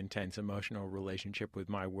have an intense emotional relationship with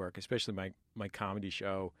my work, especially my comedy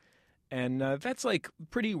show. And that's like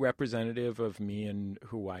pretty representative of me and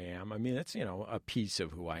who I am. I mean, it's, a piece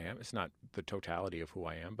of who I am. It's not the totality of who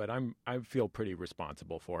I am, but I feel pretty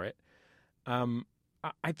responsible for it.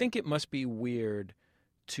 I think it must be weird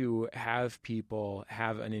to have people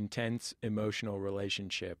have an intense emotional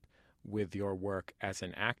relationship with your work as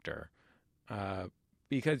an actor,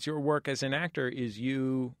 because your work as an actor is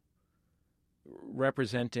you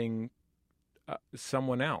representing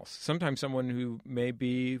someone else, sometimes someone who may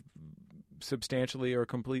be substantially or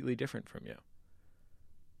completely different from you.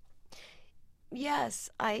 Yes,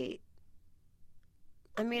 I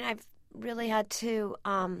mean, I've really had to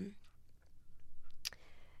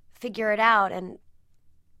figure it out and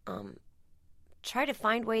try to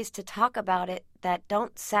find ways to talk about it that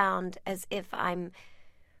don't sound as if I'm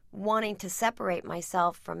wanting to separate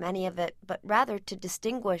myself from any of it, but rather to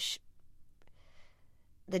distinguish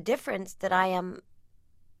the difference that I am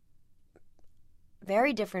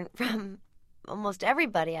very different from almost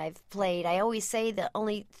everybody I've played. I always say that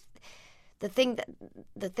only the thing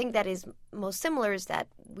that is most similar is that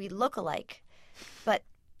we look alike, but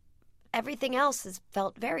everything else has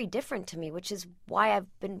felt very different to me, which is why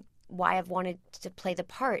I've wanted to play the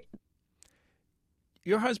part.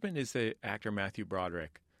 Your husband is the actor Matthew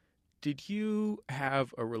Broderick. Did you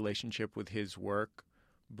have a relationship with his work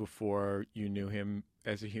before you knew him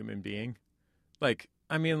as a human being? Like,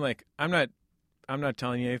 I mean, like, I'm not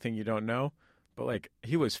telling you anything you don't know, but like,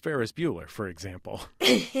 he was Ferris Bueller, for example.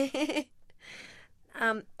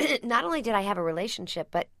 Not only did I have a relationship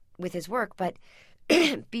but with his work, but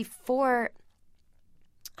before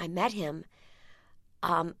I met him,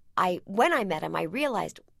 when I met him, I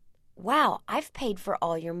realized, wow, I've paid for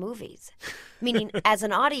all your movies. Meaning, as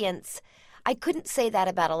an audience, I couldn't say that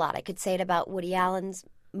about a lot. I could say it about Woody Allen's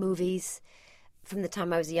movies. From the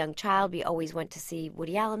time I was a young child, we always went to see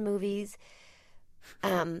Woody Allen movies.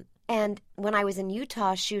 And when I was in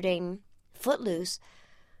Utah shooting Footloose,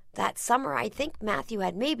 that summer, I think Matthew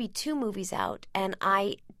had maybe 2 movies out, and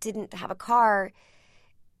I didn't have a car.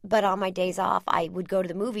 But on my days off, I would go to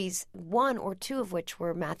the movies, 1 or 2 of which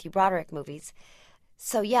were Matthew Broderick movies.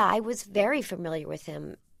 So, yeah, I was very familiar with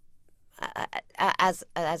him as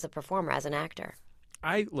a performer, as an actor.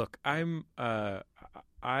 I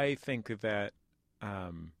think that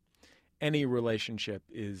any relationship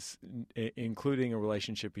is, including a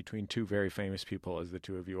relationship between 2 very famous people, as the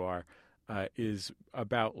 2 of you are, is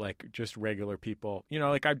about like just regular people.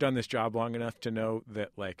 Like I've done this job long enough to know that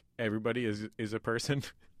like everybody is a person.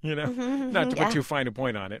 Not to put too fine a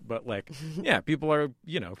point on it, but like, yeah, people are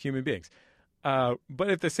human beings. But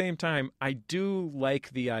at the same time, I do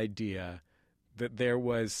like the idea that there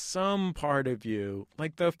was some part of you,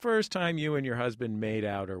 like the first time you and your husband made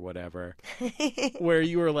out or whatever, where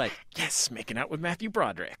you were like, yes, making out with Matthew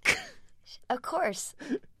Broderick. Of course.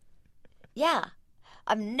 Yeah.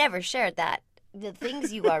 I've never shared that. The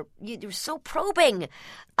things you're so probing.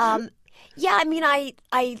 Yeah, I mean, I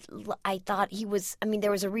thought he was, I mean,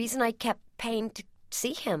 there was a reason I kept paying to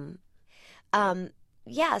see him.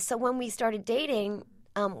 Yeah, so when we started dating,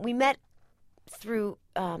 we met through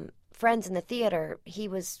friends in the theater. He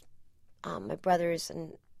was my brothers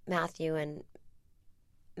and Matthew's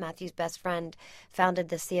best friend founded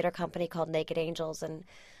this theater company called Naked Angels, and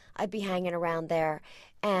I'd be hanging around there,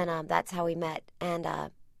 and that's how we met. And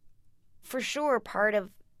for sure, part of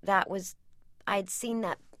that was I'd seen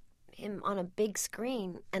him on a big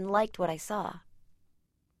screen and liked what I saw.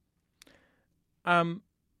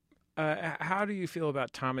 How do you feel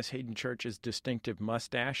about Thomas Hayden Church's distinctive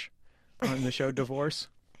mustache on the show Divorce?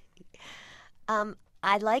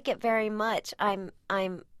 I like it very much. I'm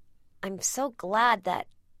so glad that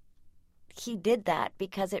he did that,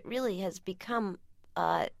 because it really has become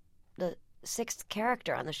the sixth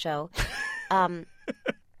character on the show.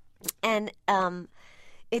 And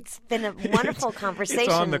it's been a wonderful conversation.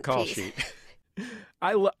 It's on the call sheet.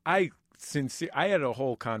 I had a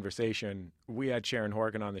whole conversation. We had Sharon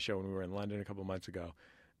Horgan on the show when we were in London a couple months ago.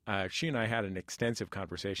 She and I had an extensive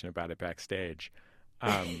conversation about it backstage.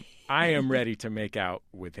 I am ready to make out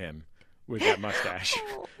with him with that mustache.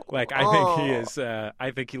 Like, I think he is.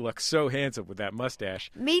 I think he looks so handsome with that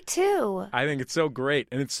mustache. Me too. I think it's so great,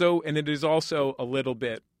 and it is also a little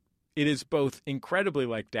bit. It is both incredibly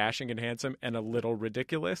like dashing and handsome, and a little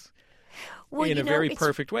ridiculous. Well, in a very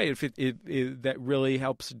perfect way. That really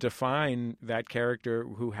helps define that character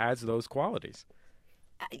who has those qualities.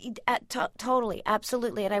 Totally,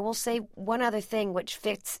 absolutely. And I will say one other thing which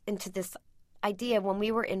fits into this idea. When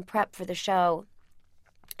we were in prep for the show,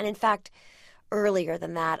 and in fact, earlier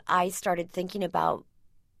than that, I started thinking about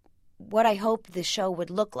what I hoped the show would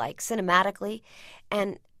look like cinematically,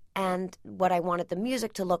 and what I wanted the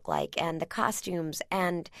music to look like, and the costumes,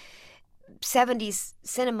 and 70s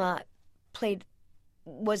cinema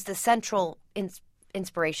was the central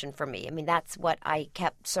inspiration for me. I mean, that's what I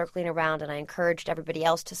kept circling around, and I encouraged everybody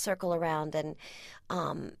else to circle around, and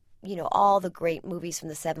all the great movies from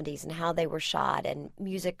the 70s and how they were shot, and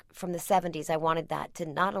music from the 70s. I wanted that to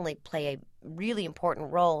not only play a really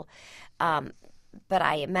important role, but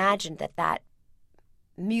I imagined that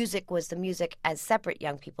music was the music as separate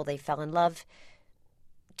young people they fell in love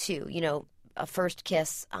to, a first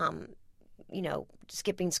kiss,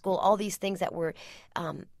 skipping school, all these things that were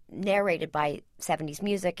narrated by 70s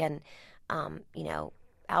music, and,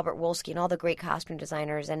 Albert Wolski and all the great costume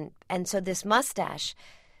designers. And so this mustache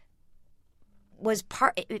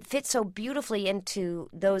it fits so beautifully into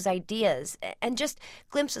those ideas, and just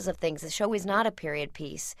glimpses of things. The show is not a period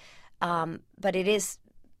piece, but it is.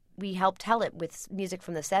 We helped tell it with music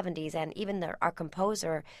from the 70s, and even our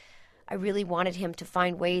composer, I really wanted him to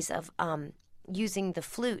find ways of using the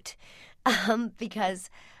flute, because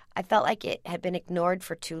I felt like it had been ignored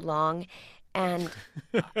for too long, and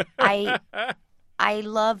I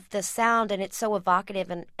love the sound, and it's so evocative,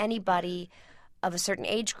 and anybody of a certain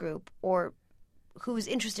age group or who's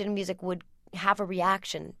interested in music would have a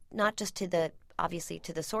reaction, not just obviously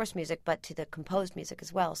to the source music, but to the composed music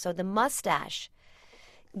as well. So the mustache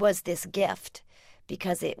was this gift,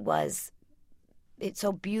 because it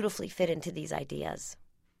so beautifully fit into these ideas.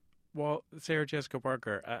 Well, Sarah Jessica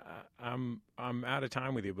Parker, I'm out of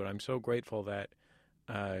time with you, but I'm so grateful that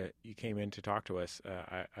you came in to talk to us.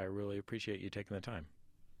 I really appreciate you taking the time.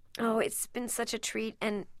 Oh, it's been such a treat,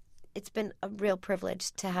 and it's been a real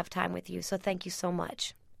privilege to have time with you. So thank you so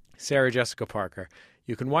much. Sarah Jessica Parker.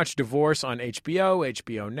 You can watch Divorce on HBO,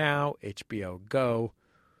 HBO Now, HBO Go.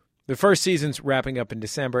 The first season's wrapping up in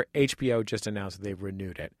December. HBO just announced they've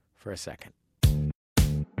renewed it for a second.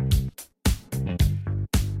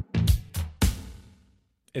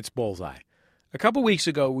 It's Bullseye. A couple weeks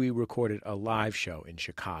ago, we recorded a live show in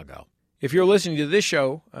Chicago. If you're listening to this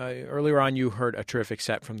show, earlier on you heard a terrific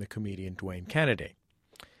set from the comedian Dwayne Kennedy.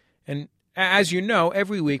 And as you know,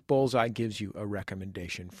 every week Bullseye gives you a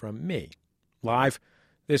recommendation from me. Live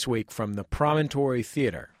this week from the Promontory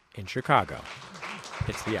Theater in Chicago.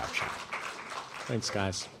 It's The Outshot. Thanks,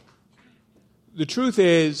 guys. The truth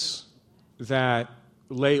is that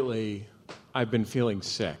lately I've been feeling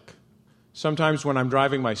sick. Sometimes when I'm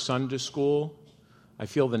driving my son to school, I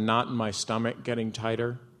feel the knot in my stomach getting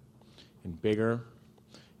tighter and bigger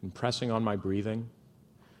and pressing on my breathing.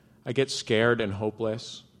 I get scared and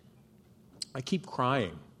hopeless. I keep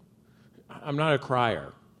crying. I'm not a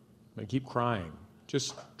crier. I keep crying.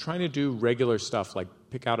 Just trying to do regular stuff like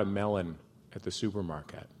pick out a melon at the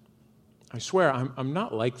supermarket. I swear, I'm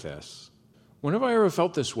not like this. When have I ever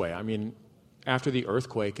felt this way? I mean, after the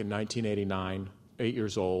earthquake in 1989, 8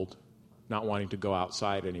 years old, not wanting to go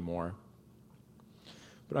outside anymore.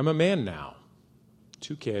 But I'm a man now.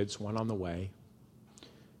 2 kids, 1 on the way.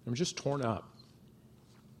 I'm just torn up.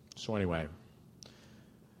 So anyway,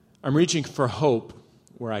 I'm reaching for hope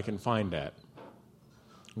where I can find it.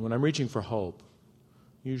 And when I'm reaching for hope,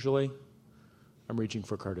 usually I'm reaching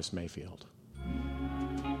for Curtis Mayfield.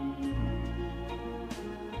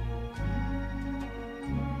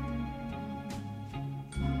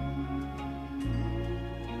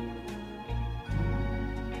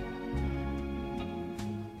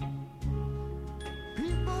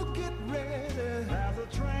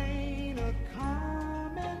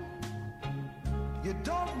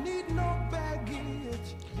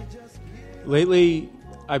 Lately,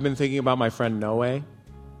 I've been thinking about my friend Noe.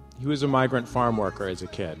 He was a migrant farm worker as a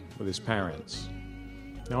kid with his parents.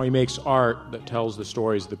 Now he makes art that tells the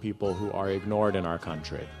stories of the people who are ignored in our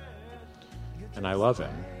country. And I love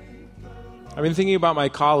him. I've been thinking about my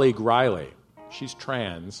colleague Riley. She's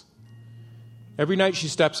trans. Every night she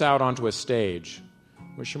steps out onto a stage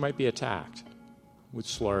where she might be attacked with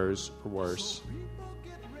slurs or worse.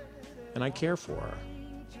 And I care for her.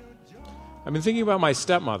 I've been thinking about my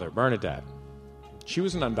stepmother, Bernadette. She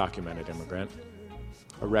was an undocumented immigrant,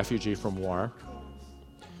 a refugee from war.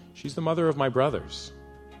 She's the mother of my brothers.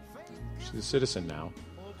 She's a citizen now.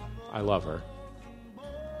 I love her.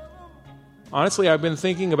 Honestly, I've been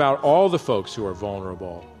thinking about all the folks who are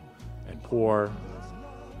vulnerable and poor,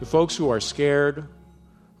 the folks who are scared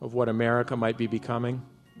of what America might be becoming.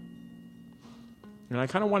 And I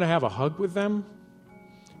kind of want to have a hug with them,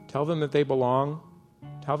 tell them that they belong,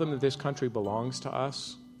 tell them that this country belongs to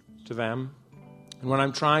us, to them. And when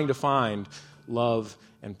I'm trying to find love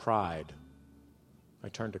and pride, I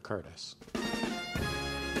turn to Curtis.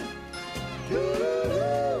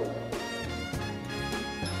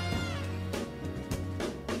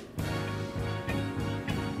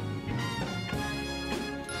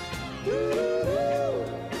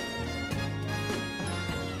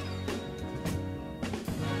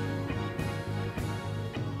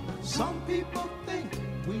 Some people think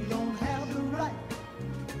we don't have the right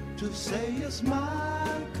to say it's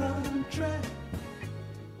my country.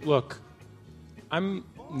 Look, I'm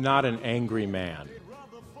not an angry man.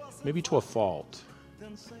 Maybe to a fault.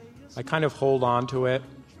 I kind of hold on to it,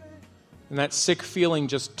 and that sick feeling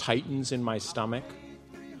just tightens in my stomach.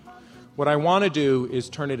 What I want to do is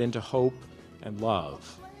turn it into hope and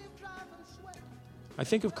love. I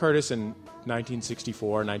think of Curtis in 1964,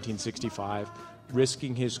 1965,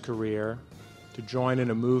 risking his career to join in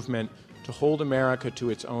a movement to hold America to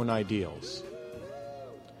its own ideals.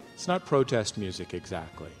 It's not protest music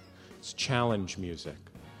exactly. It's challenge music.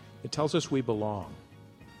 It tells us we belong.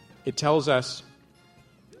 It tells us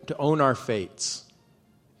to own our fates,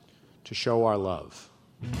 to show our love.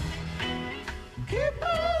 Keep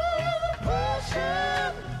on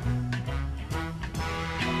pushing.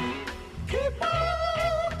 Keep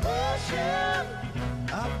on pushing.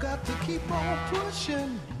 I've got to keep on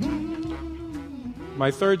pushing. My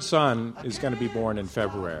third son is going to be born in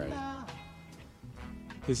February.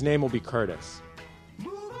 His name will be Curtis.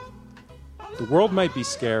 The world might be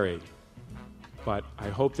scary, but I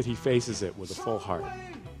hope that he faces it with a full heart.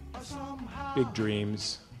 Big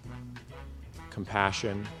dreams,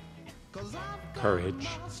 compassion, courage.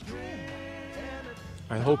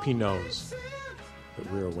 I hope he knows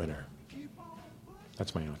that we're a winner.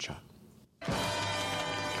 That's my own shot.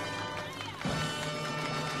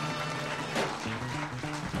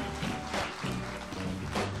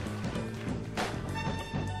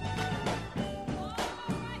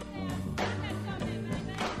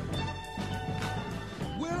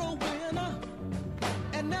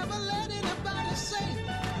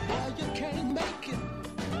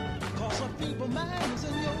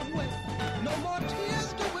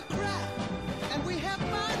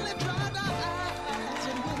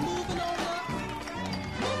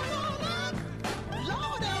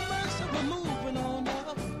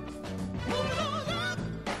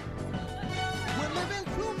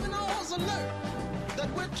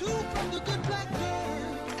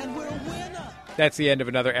 That's the end of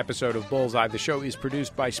another episode of Bullseye. The show is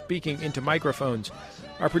produced by Speaking Into Microphones.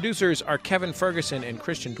 Our producers are Kevin Ferguson and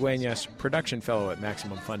Christian Duenas. Production fellow at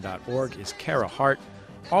MaximumFun.org is Kara Hart.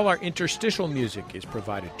 All our interstitial music is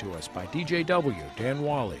provided to us by DJW, Dan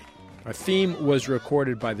Wally. Our theme was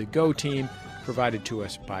recorded by the Go Team. provided to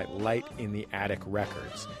us by Light in the Attic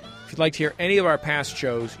Records. If you'd like to hear any of our past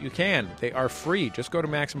shows, you can. They are free. Just go to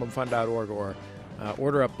MaximumFun.org or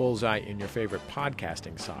order up Bullseye in your favorite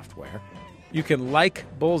podcasting software. You can like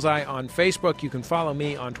Bullseye on Facebook. You can follow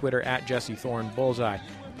me on Twitter at Jesse Thorne. Bullseye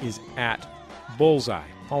is at Bullseye.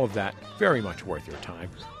 All of that very much worth your time.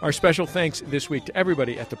 Our special thanks this week to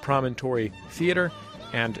everybody at the Promontory Theater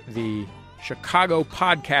and the Chicago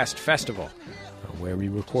Podcast Festival, where we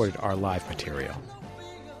recorded our live material.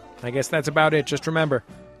 I guess that's about it. Just remember,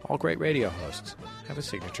 all great radio hosts have a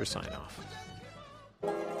signature sign-off.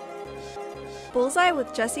 Bullseye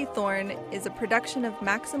with Jesse Thorne is a production of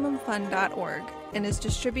MaximumFun.org and is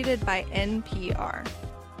distributed by NPR.